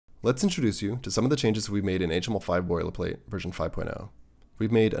Let's introduce you to some of the changes we've made in HTML5 Boilerplate version 5.0.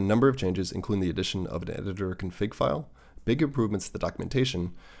 We've made a number of changes, including the addition of an editor config file, big improvements to the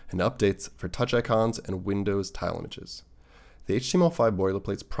documentation, and updates for touch icons and Windows tile images. The HTML5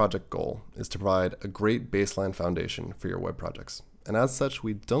 Boilerplate's project goal is to provide a great baseline foundation for your web projects. And as such,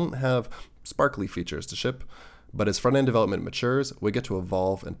 we don't have sparkly features to ship, but as front-end development matures, we get to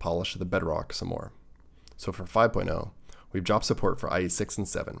evolve and polish the bedrock some more. So for 5.0, we've dropped support for IE 6 and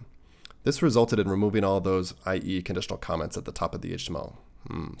 7. This resulted in removing all those IE conditional comments at the top of the HTML.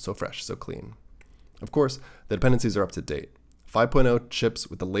 So fresh, so clean. Of course, the dependencies are up to date. 5.0 ships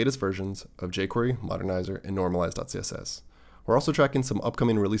with the latest versions of jQuery, Modernizer, and Normalize.css. We're also tracking some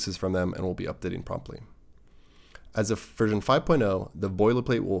upcoming releases from them and will be updating promptly. As of version 5.0, the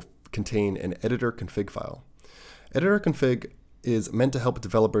boilerplate will contain an editor config file. Editor config is meant to help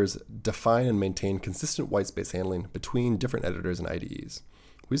developers define and maintain consistent whitespace handling between different editors and IDEs.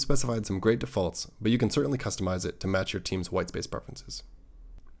 We've specified some great defaults, but you can certainly customize it to match your team's whitespace preferences.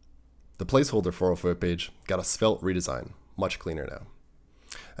 The placeholder 404 page got a svelte redesign, much cleaner now.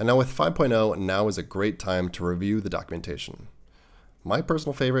 And now with 5.0, now is a great time to review the documentation. My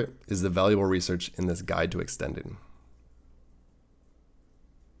personal favorite is the valuable research in this guide to extending.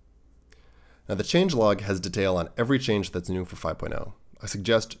 Now the changelog has detail on every change that's new for 5.0. I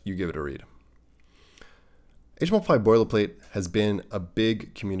suggest you give it a read. HTML5 Boilerplate has been a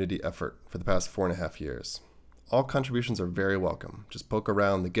big community effort for the past 4.5 years. All contributions are very welcome. Just poke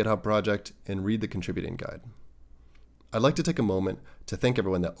around the GitHub project and read the contributing guide. I'd like to take a moment to thank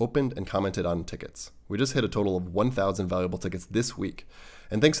everyone that opened and commented on tickets. We just hit a total of 1,000 valuable tickets this week,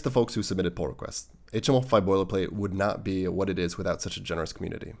 and thanks to the folks who submitted pull requests. HTML5 Boilerplate would not be what it is without such a generous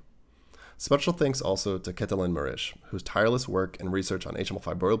community. Special thanks also to Ketel and Marish, whose tireless work and research on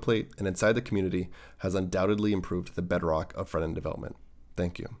HTML5 Boilerplate and inside the community has undoubtedly improved the bedrock of front-end development.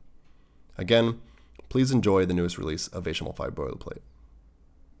 Thank you. Again, please enjoy the newest release of HTML5 Boilerplate.